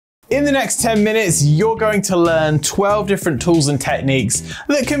In the next 10 minutes, you're going to learn 12 different tools and techniques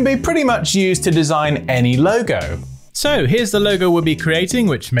that can be pretty much used to design any logo. So here's the logo we'll be creating,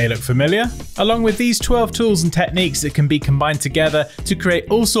 which may look familiar, along with these 12 tools and techniques that can be combined together to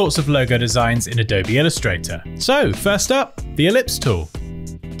create all sorts of logo designs in Adobe Illustrator. So first up, the Ellipse tool.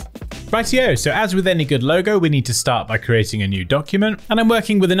 Rightio, so as with any good logo, we need to start by creating a new document, and I'm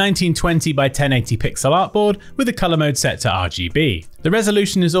working with a 1920 by 1080 pixel artboard with the color mode set to RGB. The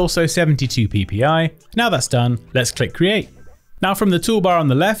resolution is also 72 ppi. Now that's done, let's click create. Now from the toolbar on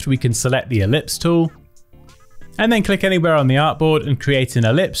the left, we can select the Ellipse tool, and then click anywhere on the artboard and create an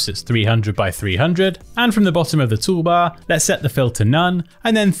ellipse that's 300 by 300. And from the bottom of the toolbar, let's set the fill to none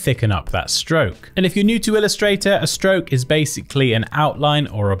and then thicken up that stroke. And if you're new to Illustrator, a stroke is basically an outline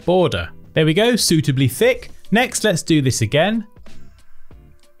or a border. There we go, suitably thick. Next, let's do this again.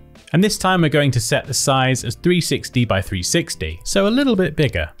 And this time we're going to set the size as 360 by 360, so a little bit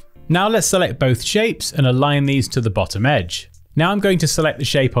bigger. Now let's select both shapes and align these to the bottom edge. Now I'm going to select the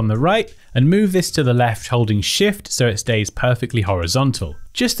shape on the right and move this to the left holding Shift so it stays perfectly horizontal,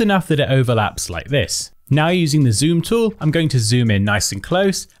 just enough that it overlaps like this. Now using the zoom tool, I'm going to zoom in nice and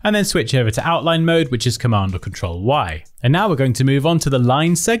close and then switch over to outline mode, which is Command or Control Y. And now we're going to move on to the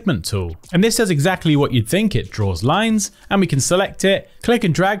line segment tool. And this does exactly what you'd think, it draws lines, and we can select it, click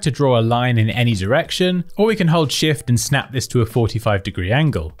and drag to draw a line in any direction, or we can hold Shift and snap this to a 45-degree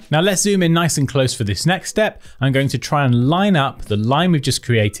angle. Now let's zoom in nice and close for this next step. I'm going to try and line up the line we've just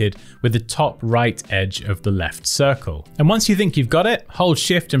created with the top right edge of the left circle. And once you think you've got it, hold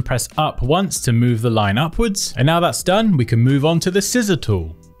Shift and press up once to move the line upwards. And now that's done, we can move on to the scissor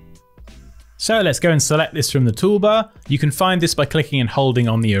tool. So let's go and select this from the toolbar. You can find this by clicking and holding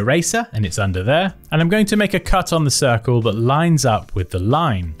on the eraser, and it's under there. And I'm going to make a cut on the circle that lines up with the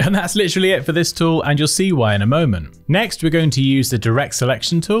line. And that's literally it for this tool, and you'll see why in a moment. Next, we're going to use the direct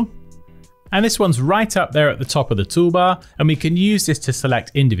selection tool. And this one's right up there at the top of the toolbar, and we can use this to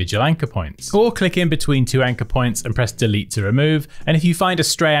select individual anchor points. Or click in between two anchor points and press delete to remove, and if you find a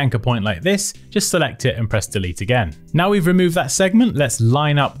stray anchor point like this, just select it and press delete again. Now we've removed that segment, let's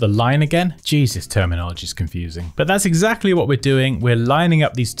line up the line again. Jesus, terminology is confusing. But that's exactly what we're doing, we're lining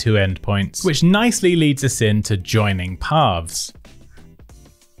up these two endpoints, which nicely leads us into joining paths.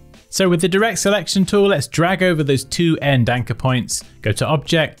 So with the direct selection tool, let's drag over those two end anchor points, go to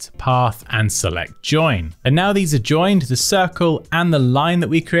Object, Path, and select Join. And now these are joined, the circle and the line that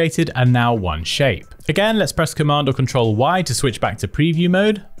we created are now one shape. Again, let's press Command or Control Y to switch back to preview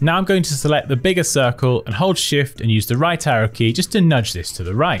mode. Now I'm going to select the bigger circle and hold Shift and use the right arrow key just to nudge this to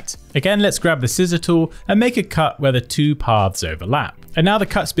the right. Again, let's grab the scissor tool and make a cut where the two paths overlap. And now the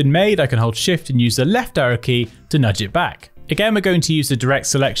cut's been made, I can hold Shift and use the left arrow key to nudge it back. Again, we're going to use the direct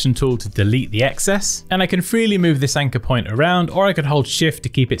selection tool to delete the excess, and I can freely move this anchor point around, or I could hold Shift to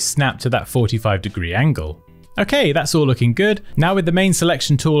keep it snapped to that 45-degree angle. Okay, that's all looking good. Now with the main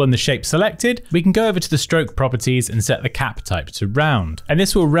selection tool and the shape selected, we can go over to the stroke properties and set the cap type to round. And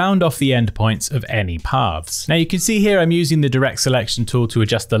this will round off the endpoints of any paths. Now you can see here I'm using the direct selection tool to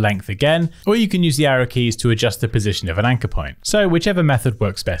adjust the length again, or you can use the arrow keys to adjust the position of an anchor point. So whichever method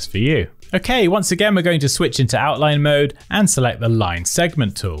works best for you. Okay, once again we're going to switch into outline mode and select the line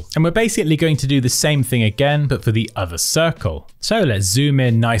segment tool. And we're basically going to do the same thing again, but for the other circle. So let's zoom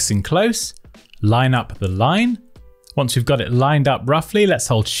in nice and close. Line up the line. Once we've got it lined up roughly, let's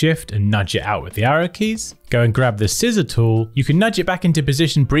hold Shift and nudge it out with the arrow keys. Go and grab the scissor tool. You can nudge it back into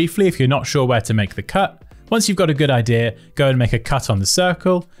position briefly if you're not sure where to make the cut. Once you've got a good idea, go and make a cut on the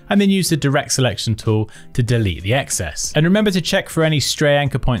circle, and then use the direct selection tool to delete the excess. And remember to check for any stray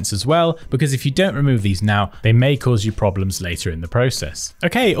anchor points as well, because if you don't remove these now, they may cause you problems later in the process.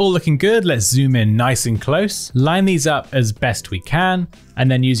 Okay, all looking good, let's zoom in nice and close, line these up as best we can,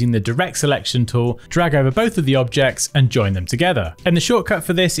 and then using the direct selection tool, drag over both of the objects and join them together. And the shortcut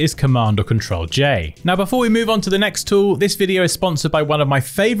for this is Command or Control J. Now before we move on to the next tool, this video is sponsored by one of my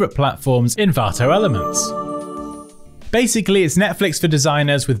favorite platforms, Envato Elements. Basically, it's Netflix for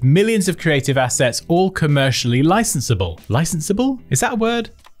designers with millions of creative assets, all commercially licensable. Licensable? Is that a word?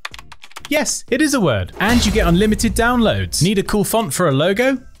 Yes, it is a word. And you get unlimited downloads. Need a cool font for a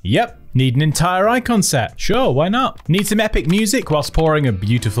logo? Yep. Need an entire icon set? Sure, why not? Need some epic music whilst pouring a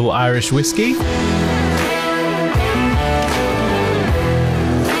beautiful Irish whiskey?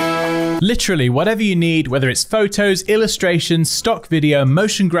 Literally whatever you need, whether it's photos, illustrations, stock video,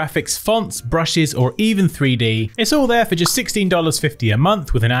 motion graphics, fonts, brushes, or even 3D, it's all there for just $16.50 a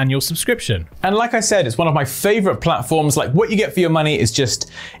month with an annual subscription. And like I said, it's one of my favorite platforms. Like, what you get for your money is just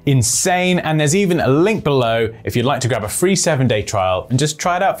insane. And there's even a link below if you'd like to grab a free 7-day trial and just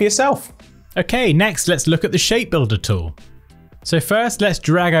try it out for yourself. Okay, next let's look at the Shape Builder tool. So first, let's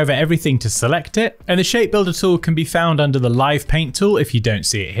drag over everything to select it, and the shape builder tool can be found under the live paint tool if you don't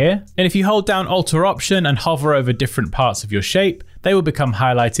see it here. And if you hold down Alt or Option and hover over different parts of your shape, they will become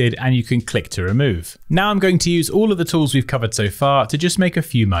highlighted and you can click to remove. Now I'm going to use all of the tools we've covered so far to just make a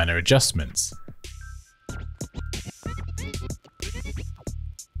few minor adjustments.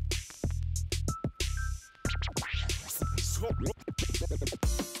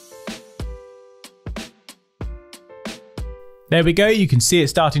 There we go, you can see it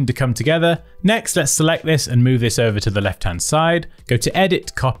starting to come together. Next, let's select this and move this over to the left-hand side. Go to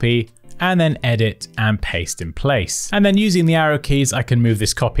Edit, Copy, and then Edit and Paste in place. And then using the arrow keys, I can move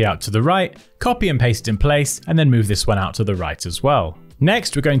this copy out to the right, copy and paste in place, and then move this one out to the right as well.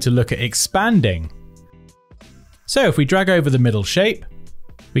 Next, we're going to look at expanding. So if we drag over the middle shape,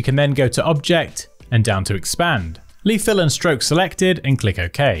 we can then go to Object and down to Expand. Leave Fill and Stroke selected and click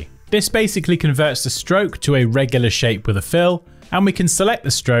OK. This basically converts the stroke to a regular shape with a fill, and we can select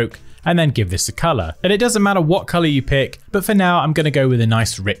the stroke and then give this a color. And it doesn't matter what color you pick, but for now I'm going to go with a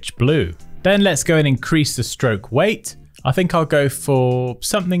nice rich blue. Then let's go and increase the stroke weight. I think I'll go for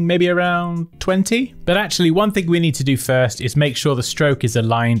something maybe around 20. But actually one thing we need to do first is make sure the stroke is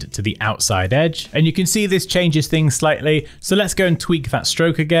aligned to the outside edge. And you can see this changes things slightly. So let's go and tweak that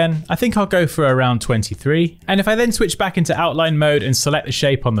stroke again. I think I'll go for around 23. And if I then switch back into outline mode and select the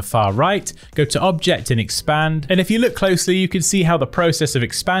shape on the far right, go to Object and Expand. And if you look closely, you can see how the process of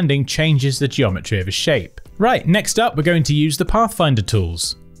expanding changes the geometry of a shape. Right, next up, we're going to use the Pathfinder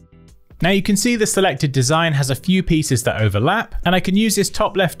tools. Now you can see the selected design has a few pieces that overlap, and I can use this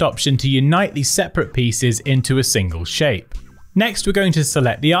top left option to unite these separate pieces into a single shape. Next, we're going to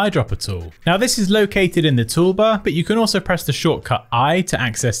select the Eyedropper tool. Now this is located in the toolbar, but you can also press the shortcut I to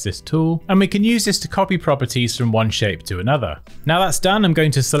access this tool, and we can use this to copy properties from one shape to another. Now that's done, I'm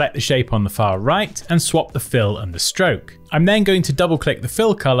going to select the shape on the far right and swap the fill and the stroke. I'm then going to double click the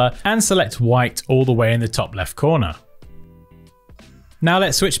fill color and select white all the way in the top left corner. Now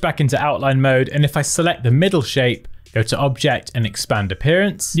let's switch back into outline mode, and if I select the middle shape, go to Object and Expand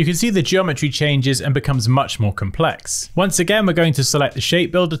Appearance, you can see the geometry changes and becomes much more complex. Once again, we're going to select the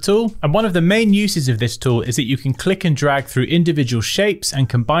Shape Builder tool, and one of the main uses of this tool is that you can click and drag through individual shapes and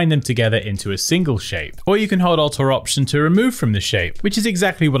combine them together into a single shape. Or you can hold Alt or Option to remove from the shape, which is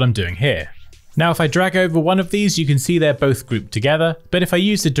exactly what I'm doing here. Now if I drag over one of these, you can see they're both grouped together, but if I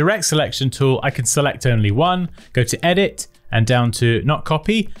use the Direct Selection tool, I can select only one, go to Edit, and down to not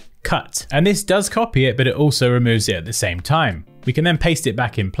copy, cut. And this does copy it, but it also removes it at the same time. We can then paste it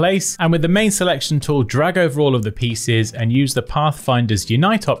back in place, and with the main selection tool, drag over all of the pieces and use the Pathfinder's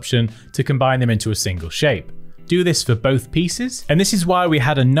Unite option to combine them into a single shape. Do this for both pieces, and this is why we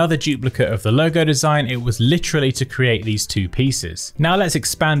had another duplicate of the logo design. It was literally to create these two pieces. Now let's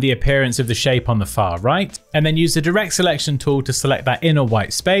expand the appearance of the shape on the far right, and then use the Direct Selection tool to select that inner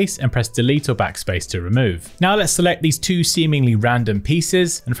white space and press Delete or Backspace to remove. Now let's select these two seemingly random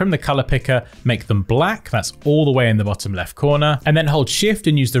pieces, and from the color picker, make them black. That's all the way in the bottom left corner, and then hold Shift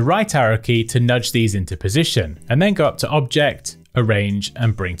and use the right arrow key to nudge these into position, and then go up to Object, Arrange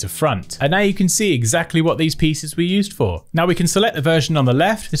and bring to front. And now you can see exactly what these pieces were used for. Now we can select the version on the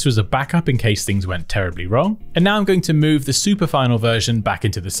left. This was a backup in case things went terribly wrong. And now I'm going to move the super final version back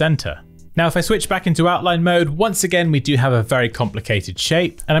into the center. Now if I switch back into outline mode, once again we do have a very complicated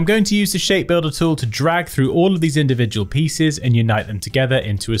shape, and I'm going to use the Shape Builder tool to drag through all of these individual pieces and unite them together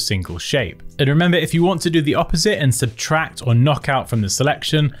into a single shape. And remember, if you want to do the opposite and subtract or knock out from the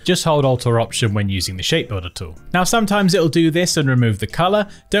selection, just hold Alt or Option when using the Shape Builder tool. Now sometimes it'll do this and remove the color.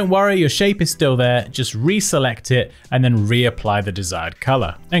 Don't worry, your shape is still there, just reselect it and then reapply the desired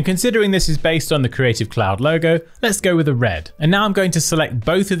color. And considering this is based on the Creative Cloud logo, let's go with a red. And now I'm going to select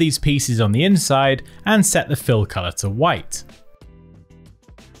both of these pieces on the inside and set the fill color to white.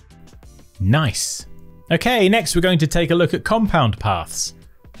 Nice. Okay, next we're going to take a look at compound paths.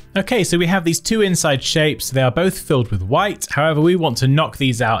 Okay, so we have these two inside shapes. They are both filled with white. However, we want to knock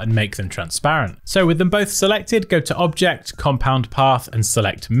these out and make them transparent. So with them both selected, go to Object, Compound Path and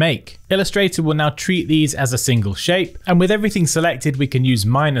select Make. Illustrator will now treat these as a single shape. And with everything selected, we can use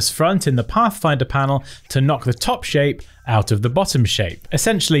 -front in the Pathfinder panel to knock the top shape out of the bottom shape,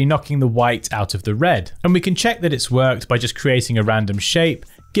 essentially knocking the white out of the red. And we can check that it's worked by just creating a random shape,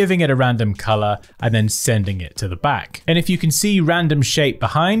 giving it a random color, and then sending it to the back. And if you can see random shape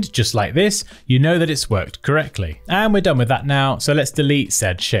behind, just like this, you know that it's worked correctly. And we're done with that now, so let's delete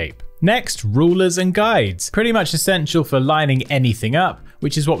said shape. Next, rulers and guides. Pretty much essential for lining anything up,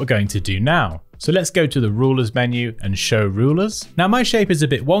 which is what we're going to do now. So let's go to the rulers menu and show rulers. Now my shape is a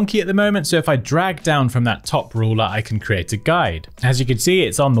bit wonky at the moment, so if I drag down from that top ruler, I can create a guide. As you can see,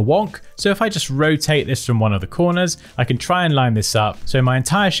 it's on the wonk. So if I just rotate this from one of the corners, I can try and line this up so my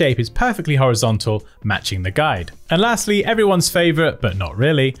entire shape is perfectly horizontal, matching the guide. And lastly, everyone's favorite, but not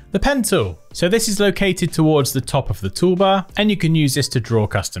really, the pen tool. So this is located towards the top of the toolbar, and you can use this to draw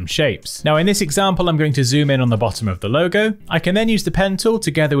custom shapes. Now in this example, I'm going to zoom in on the bottom of the logo. I can then use the pen tool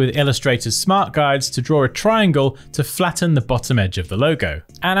together with Illustrator's smart guides to draw a triangle to flatten the bottom edge of the logo.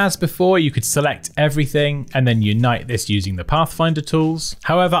 And as before, you could select everything and then unite this using the Pathfinder tools.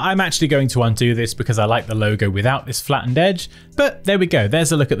 However, I'm actually going to undo this because I like the logo without this flattened edge, but there we go,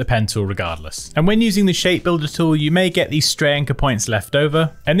 there's a look at the pen tool regardless. And when using the shape builder tool, you may get these stray anchor points left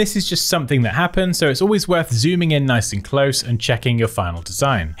over, and this is just something that happens, so it's always worth zooming in nice and close and checking your final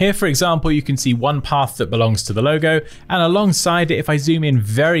design. Here, for example, you can see one path that belongs to the logo, and alongside it, if I zoom in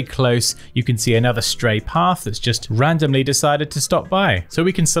very close, you can see another stray path that's just randomly decided to stop by. So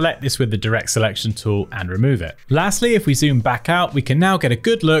we can select this with the direct selection tool and remove it. Lastly, if we zoom back out, we can now get a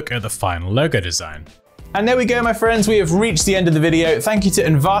good look at the final logo design. And there we go, my friends, we have reached the end of the video. Thank you to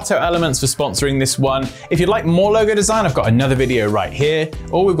Envato Elements for sponsoring this one. If you'd like more logo design, I've got another video right here,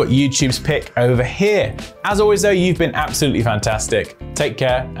 or we've got YouTube's pick over here. As always though, you've been absolutely fantastic. Take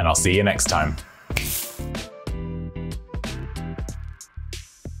care, and I'll see you next time.